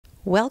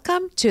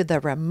Welcome to the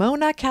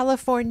Ramona,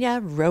 California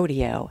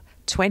Rodeo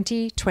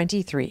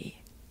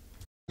 2023.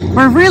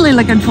 We're really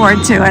looking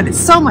forward to it. It's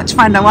so much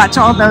fun to watch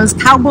all those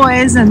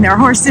cowboys and their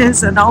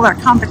horses and all their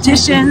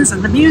competitions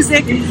and the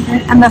music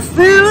and the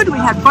food. We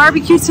had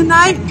barbecue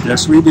tonight.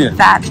 Yes, we did.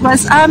 That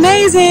was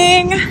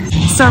amazing.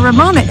 So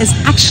Ramona is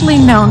actually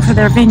known for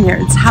their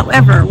vineyards.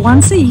 However,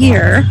 once a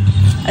year,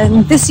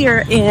 and this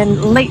year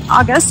in late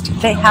August,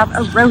 they have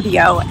a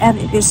rodeo and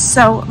it is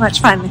so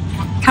much fun.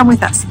 Come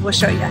with us, we'll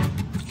show you.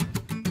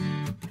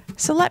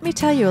 So let me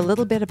tell you a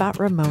little bit about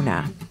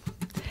Ramona.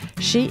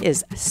 She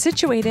is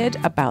situated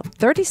about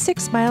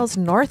 36 miles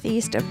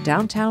northeast of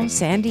downtown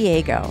San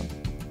Diego.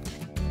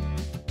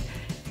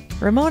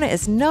 Ramona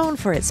is known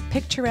for its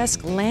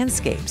picturesque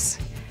landscapes.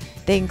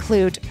 They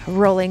include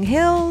rolling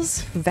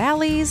hills,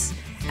 valleys,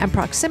 and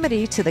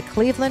proximity to the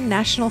Cleveland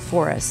National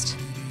Forest.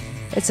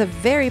 It's a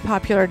very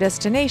popular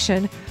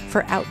destination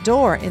for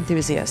outdoor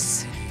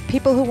enthusiasts,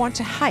 people who want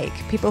to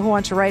hike, people who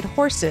want to ride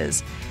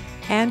horses,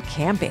 and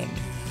camping.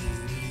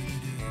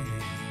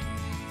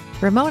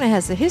 Ramona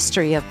has a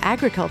history of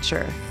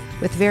agriculture,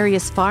 with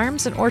various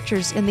farms and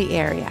orchards in the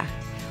area.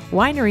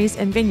 Wineries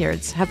and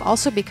vineyards have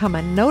also become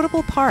a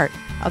notable part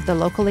of the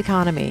local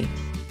economy.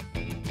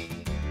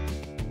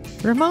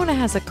 Ramona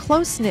has a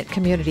close-knit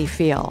community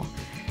feel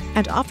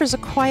and offers a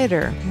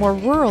quieter, more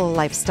rural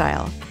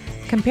lifestyle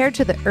compared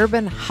to the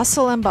urban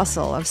hustle and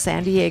bustle of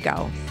San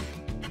Diego.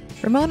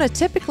 Ramona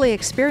typically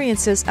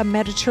experiences a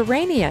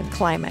Mediterranean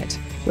climate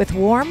with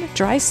warm,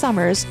 dry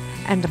summers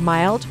and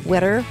mild,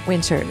 wetter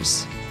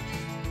winters.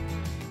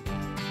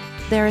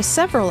 There are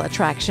several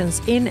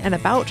attractions in and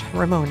about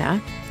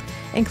Ramona,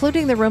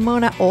 including the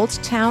Ramona Old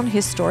Town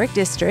Historic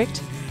District,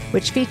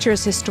 which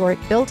features historic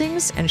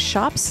buildings and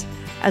shops,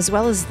 as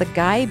well as the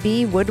Guy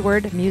B.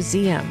 Woodward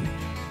Museum,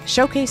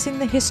 showcasing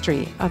the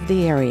history of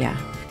the area.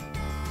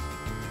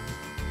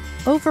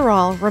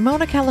 Overall,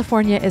 Ramona,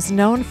 California is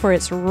known for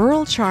its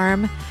rural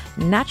charm,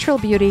 natural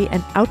beauty,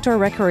 and outdoor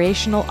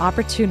recreational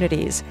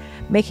opportunities,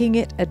 making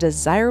it a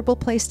desirable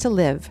place to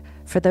live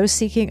for those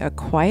seeking a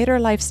quieter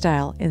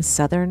lifestyle in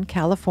Southern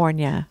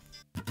California.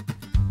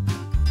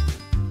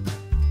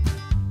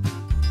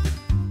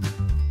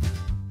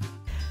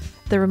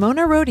 The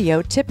Ramona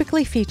Rodeo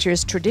typically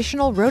features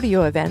traditional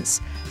rodeo events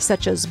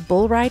such as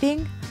bull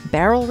riding,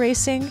 barrel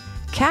racing,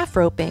 calf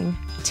roping,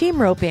 team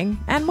roping,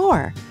 and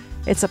more.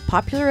 It's a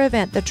popular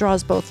event that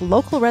draws both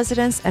local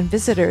residents and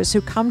visitors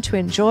who come to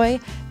enjoy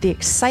the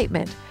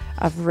excitement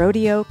of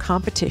rodeo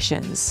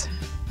competitions.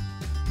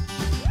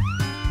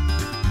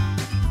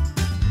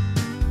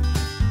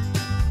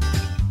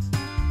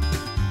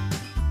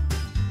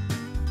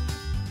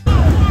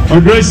 Our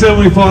gracious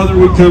Heavenly Father,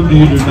 we come to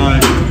you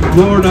tonight.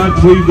 Lord, I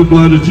plead the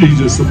blood of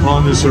Jesus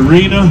upon this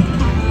arena.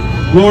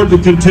 Lord, the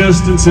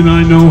contestants and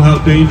I know how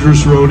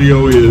dangerous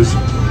rodeo is.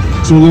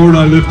 So Lord,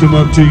 I lift them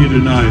up to you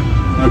tonight.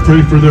 I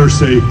pray for their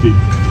safety.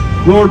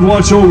 Lord,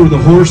 watch over the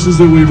horses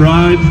that we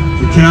ride,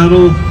 the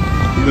cattle,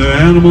 the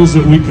animals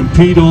that we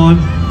compete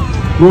on.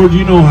 Lord,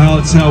 you know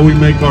it's how we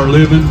make our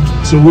living.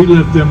 So we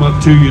lift them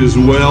up to you as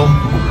well.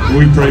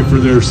 We pray for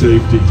their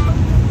safety.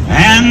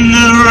 And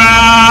the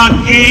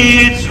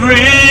rocket's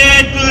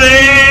red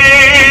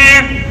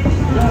glare,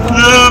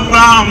 the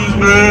bombs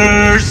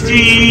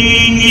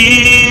bursting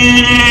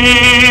in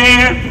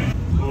air.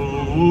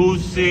 Oh,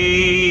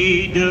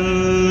 say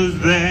does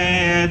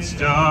that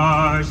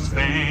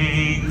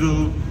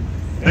star-spangled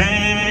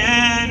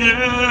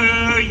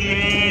banner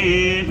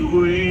yet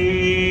wave?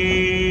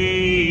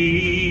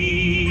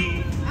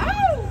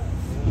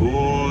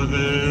 For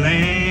the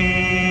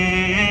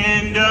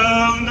land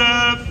of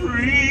the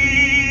free,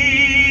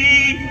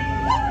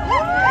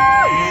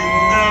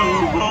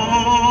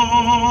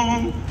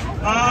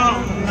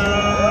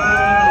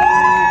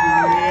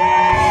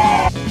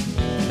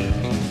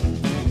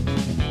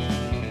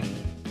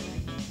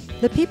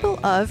 The people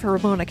of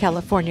Ramona,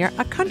 California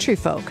are country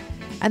folk,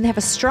 and they have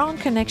a strong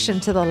connection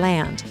to the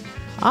land,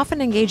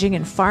 often engaging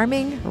in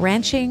farming,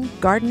 ranching,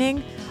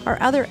 gardening, or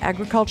other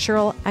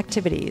agricultural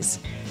activities.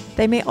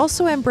 They may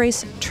also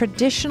embrace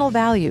traditional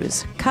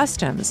values,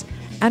 customs,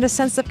 and a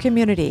sense of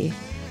community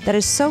that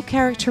is so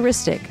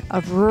characteristic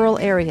of rural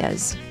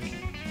areas.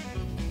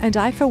 And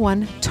I, for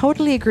one,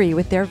 totally agree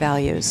with their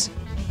values.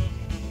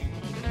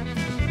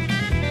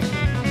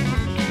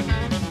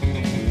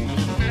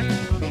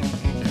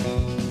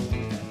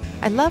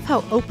 I love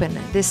how open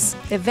this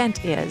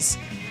event is.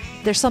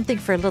 There's something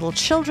for little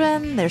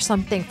children, there's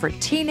something for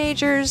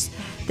teenagers,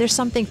 there's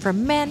something for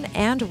men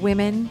and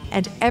women,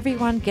 and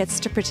everyone gets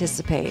to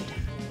participate.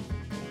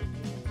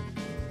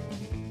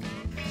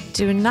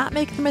 Do not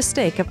make the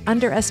mistake of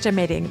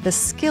underestimating the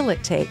skill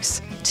it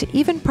takes to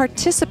even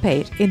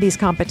participate in these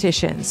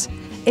competitions.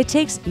 It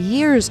takes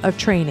years of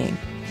training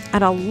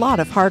and a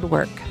lot of hard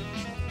work.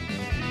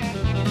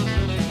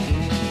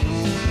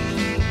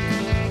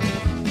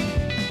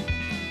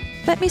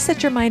 Let me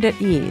set your mind at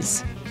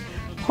ease.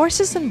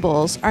 Horses and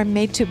bulls are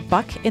made to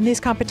buck in these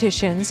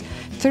competitions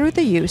through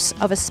the use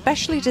of a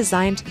specially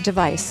designed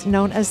device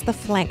known as the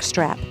flank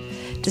strap.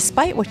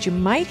 Despite what you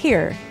might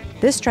hear,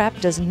 This strap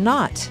does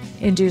not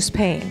induce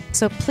pain,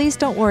 so please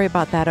don't worry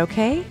about that,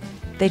 okay?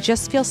 They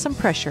just feel some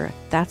pressure,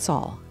 that's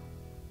all.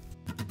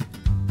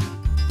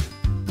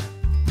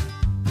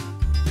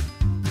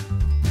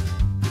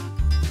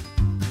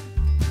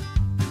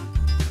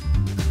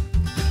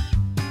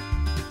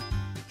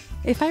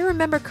 If I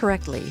remember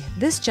correctly,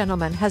 this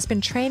gentleman has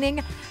been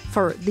training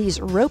for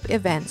these rope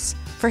events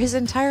for his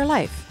entire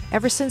life,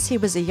 ever since he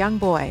was a young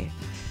boy.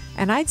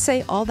 And I'd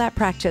say all that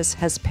practice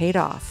has paid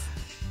off.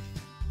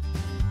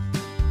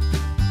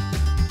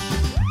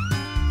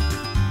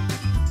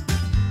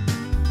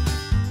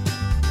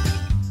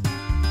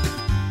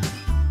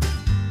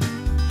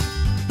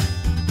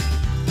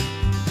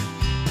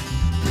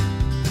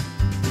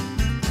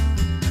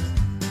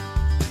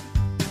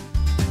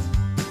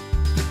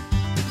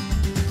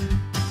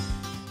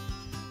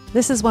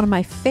 This is one of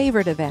my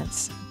favorite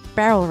events,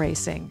 barrel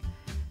racing.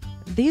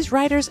 These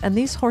riders and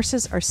these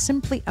horses are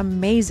simply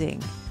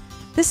amazing.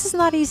 This is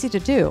not easy to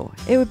do.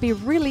 It would be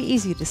really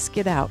easy to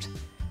skid out.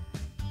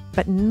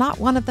 But not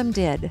one of them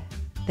did.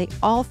 They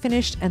all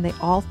finished, and they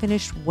all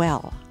finished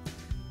well.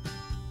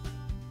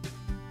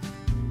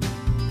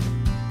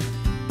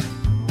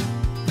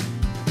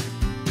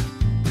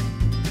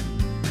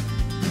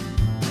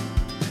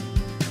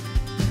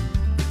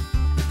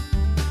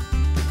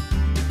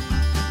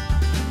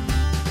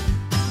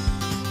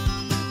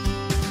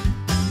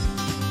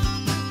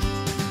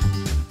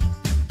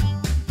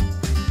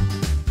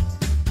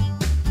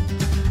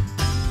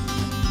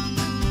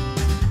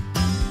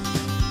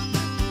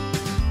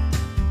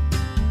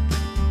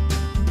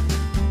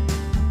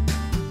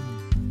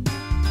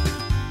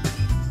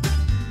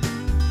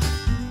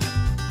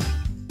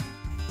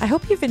 I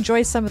hope you've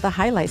enjoyed some of the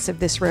highlights of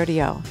this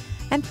rodeo,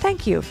 and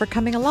thank you for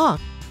coming along.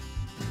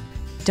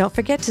 Don't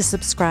forget to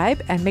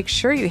subscribe and make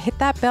sure you hit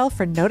that bell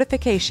for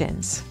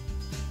notifications.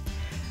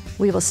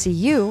 We will see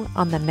you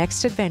on the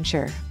next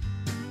adventure.